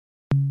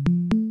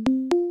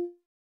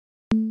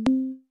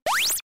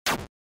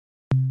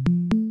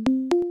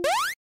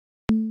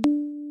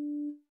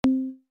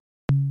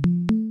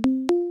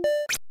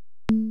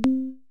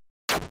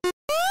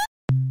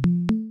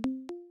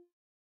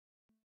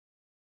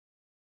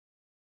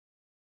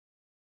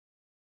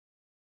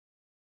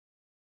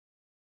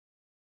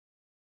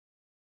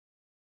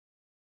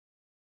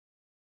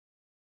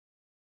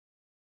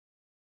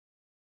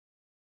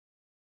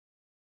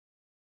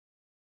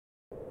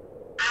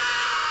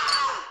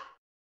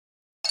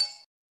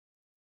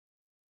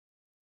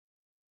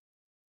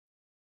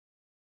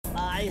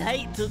I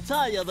hate to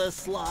tell you this,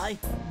 Sly,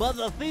 but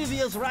the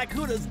Thievius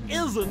Raccoonus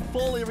isn't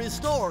fully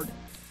restored.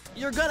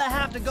 You're gonna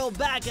have to go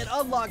back and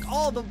unlock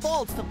all the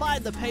vaults to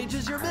find the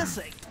pages you're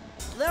missing.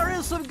 There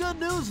is some good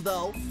news,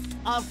 though.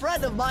 A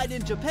friend of mine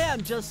in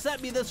Japan just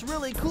sent me this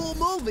really cool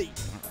movie.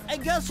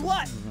 And guess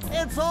what?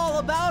 It's all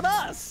about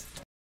us!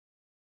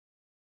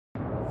 い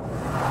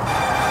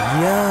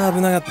やー、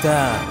危なかっ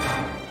た。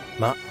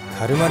ま、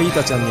カルマリー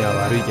タちゃんには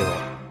悪いけど、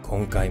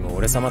今回も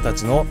俺様た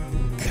ちの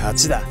勝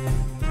ちだ。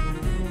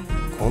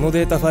この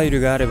データファイ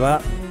ルがあれ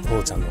ば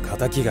父ちゃんの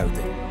敵が撃て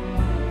る。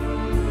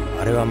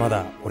あれはま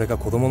だ俺が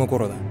子供の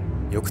頃だ。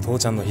よく父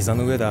ちゃんの膝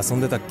の上で遊ん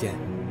でたっけ。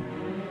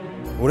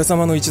俺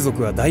様の一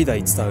族は代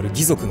々伝わる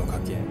義族の家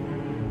系。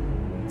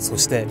そ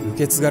して受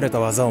け継がれ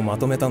た技をま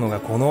とめたのが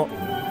この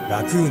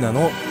ラクーナの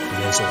遺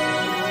伝書。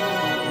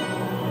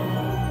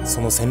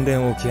その洗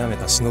練を極め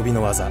た忍び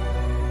の技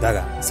だ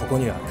が、そこ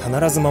には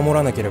必ず守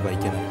らなければい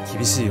けない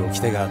厳しい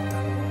掟があった。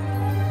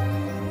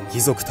義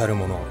族たる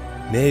者、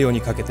名誉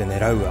にかけて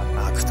狙うは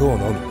悪党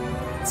のみ、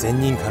善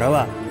人から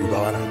は奪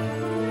わない。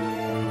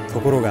と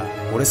ころが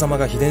俺様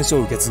が秘伝書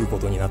を受け継ぐこ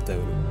とになった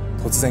夜、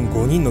突然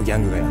5人のギャ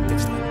ングがやって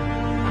きた。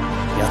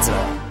奴ら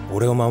は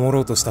俺を守ろ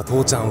うとした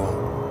父ちゃんを、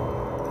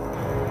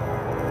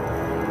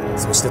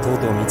そしてとう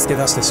とう見つけ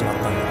出してしまっ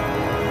たんだ。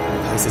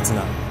大切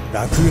な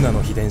ラクーナ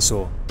の秘伝書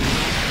を。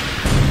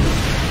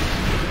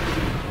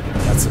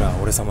奴らは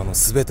俺様の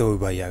全てを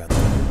奪いやがった。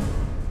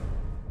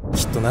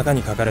きっと中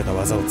に書かれた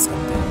技を使って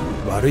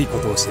悪いこ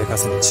とをしでか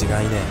すに違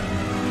いね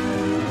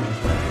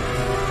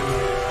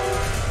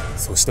え。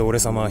そして俺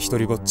様は一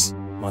人ぼっち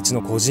町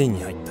の孤児院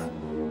に入った。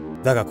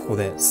だがここ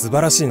で素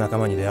晴らしい仲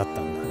間に出会っ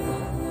たん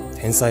だ。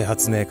天才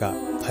発明家、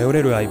頼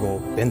れる相棒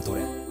ベント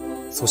レ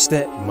ー、そし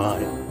てマー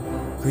レ。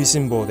食いし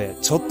ん坊で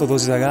ちょっとド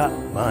ジだが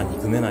まあ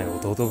憎めない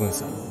弟分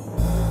さ。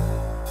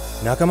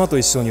仲間と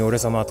一緒に俺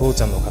様は父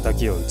ちゃんの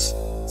敵を討ち、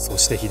そ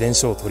して秘伝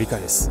書を取り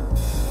返す。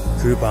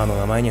クーパーの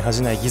名前に恥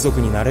じない義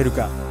族になれる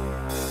か、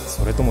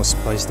それとも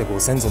失敗してご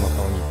先祖の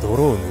顔に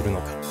泥を塗る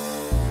のか。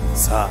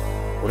さあ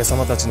俺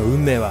様たちの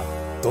運命は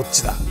どっ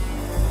ちだ。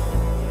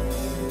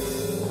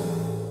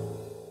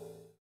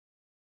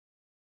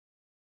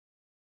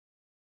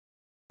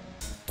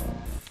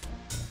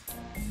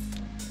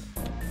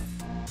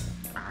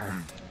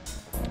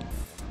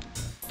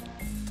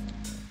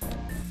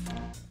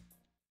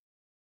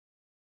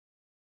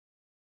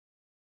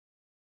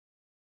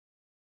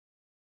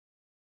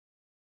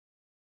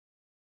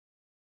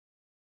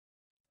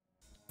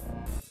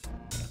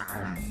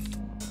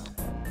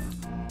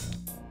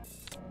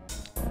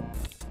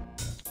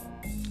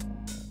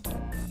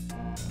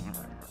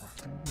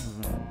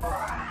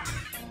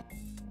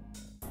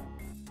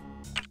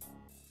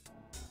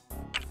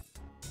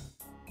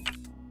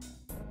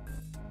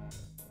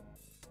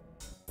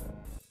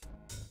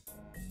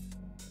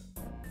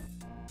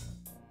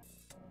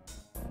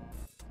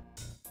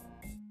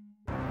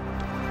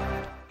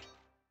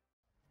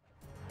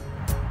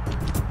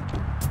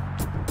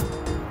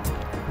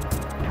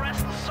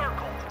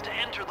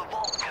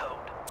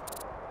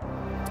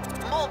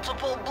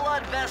Multiple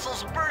blood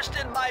vessels burst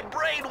in my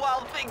brain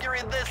while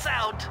figuring this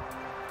out.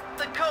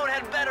 The code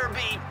had better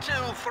be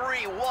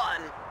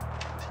 231.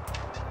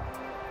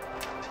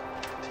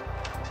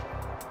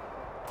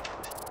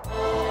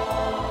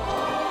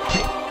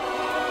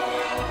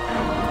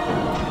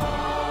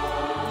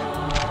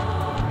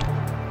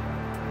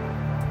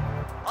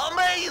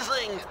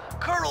 Amazing!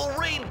 Colonel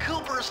Reed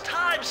Cooper's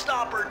time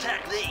stopper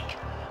technique.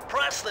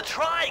 Press the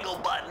triangle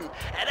button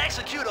and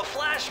execute a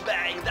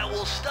flashbang that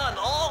will stun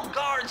all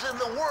guards in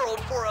the world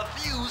for a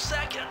few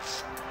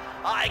seconds.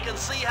 I can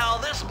see how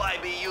this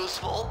might be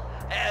useful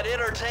and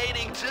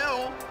entertaining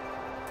too.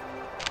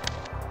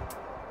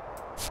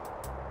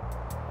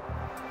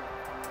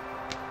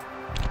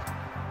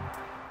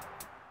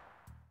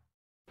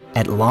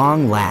 At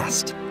long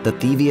last, the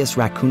Thievius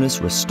Raccoonus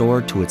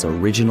restored to its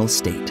original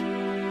state.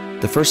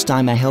 The first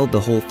time I held the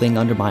whole thing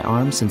under my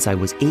arm since I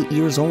was 8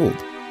 years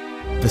old.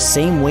 The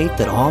same weight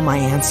that all my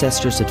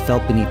ancestors had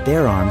felt beneath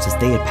their arms as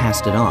they had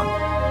passed it on.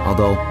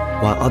 Although,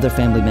 while other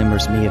family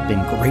members may have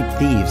been great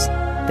thieves,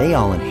 they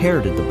all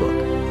inherited the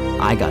book.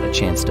 I got a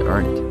chance to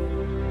earn it.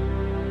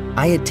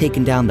 I had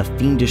taken down the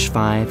Fiendish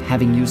Five,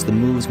 having used the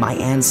moves my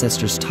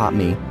ancestors taught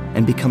me,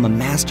 and become a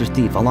master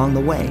thief along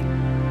the way.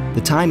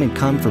 The time had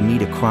come for me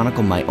to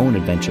chronicle my own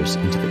adventures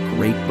into the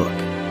great book.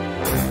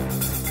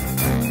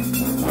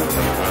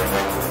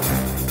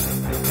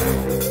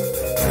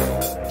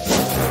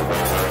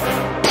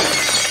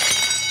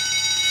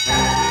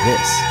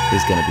 This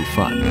is gonna be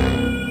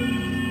fun.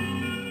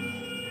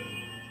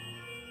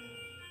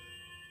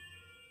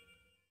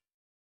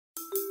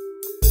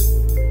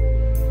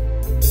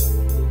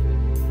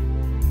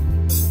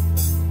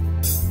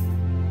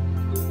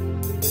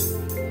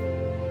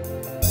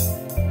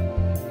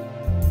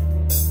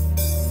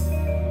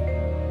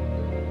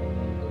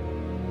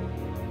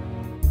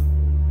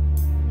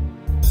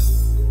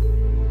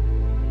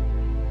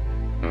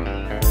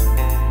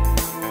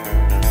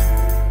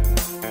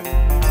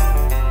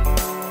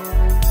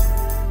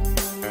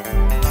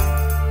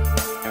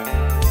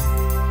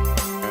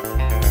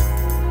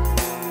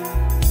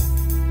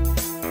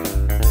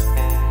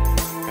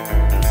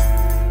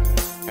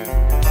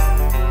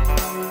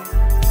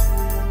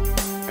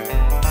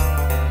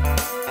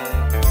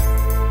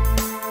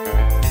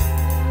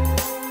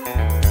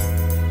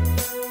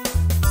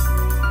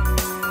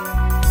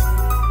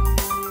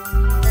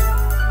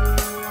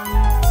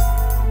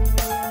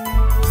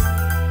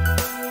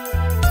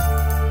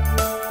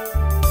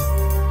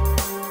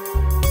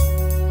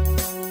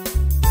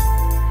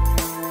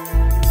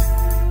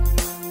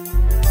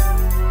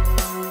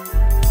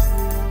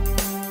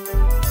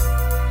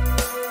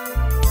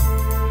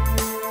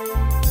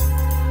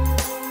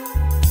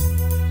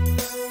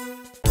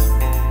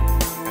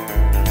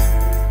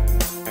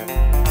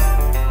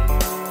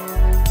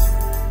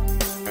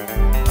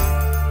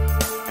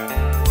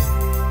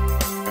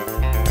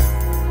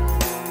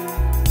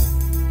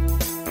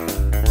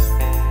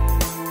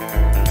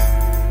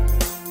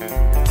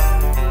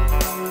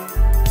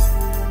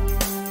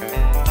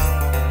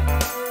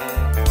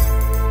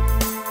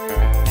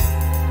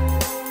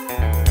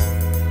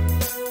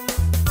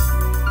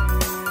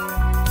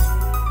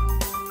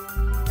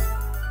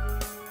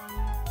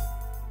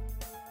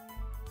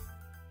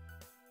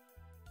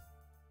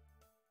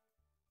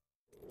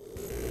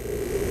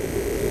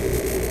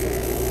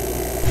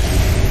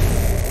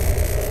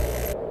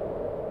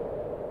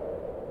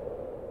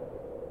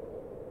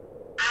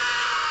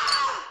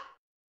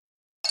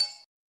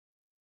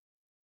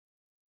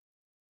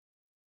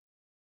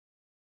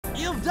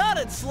 You've done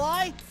it,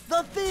 Sly!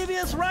 The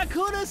Thievius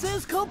Raccoonus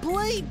is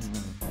complete!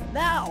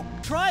 Now,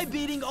 try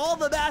beating all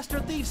the Master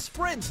Thief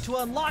sprints to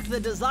unlock the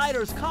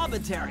designer's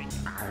commentary.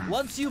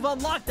 Once you've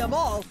unlocked them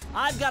all,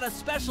 I've got a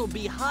special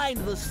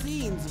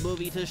behind-the-scenes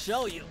movie to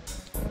show you.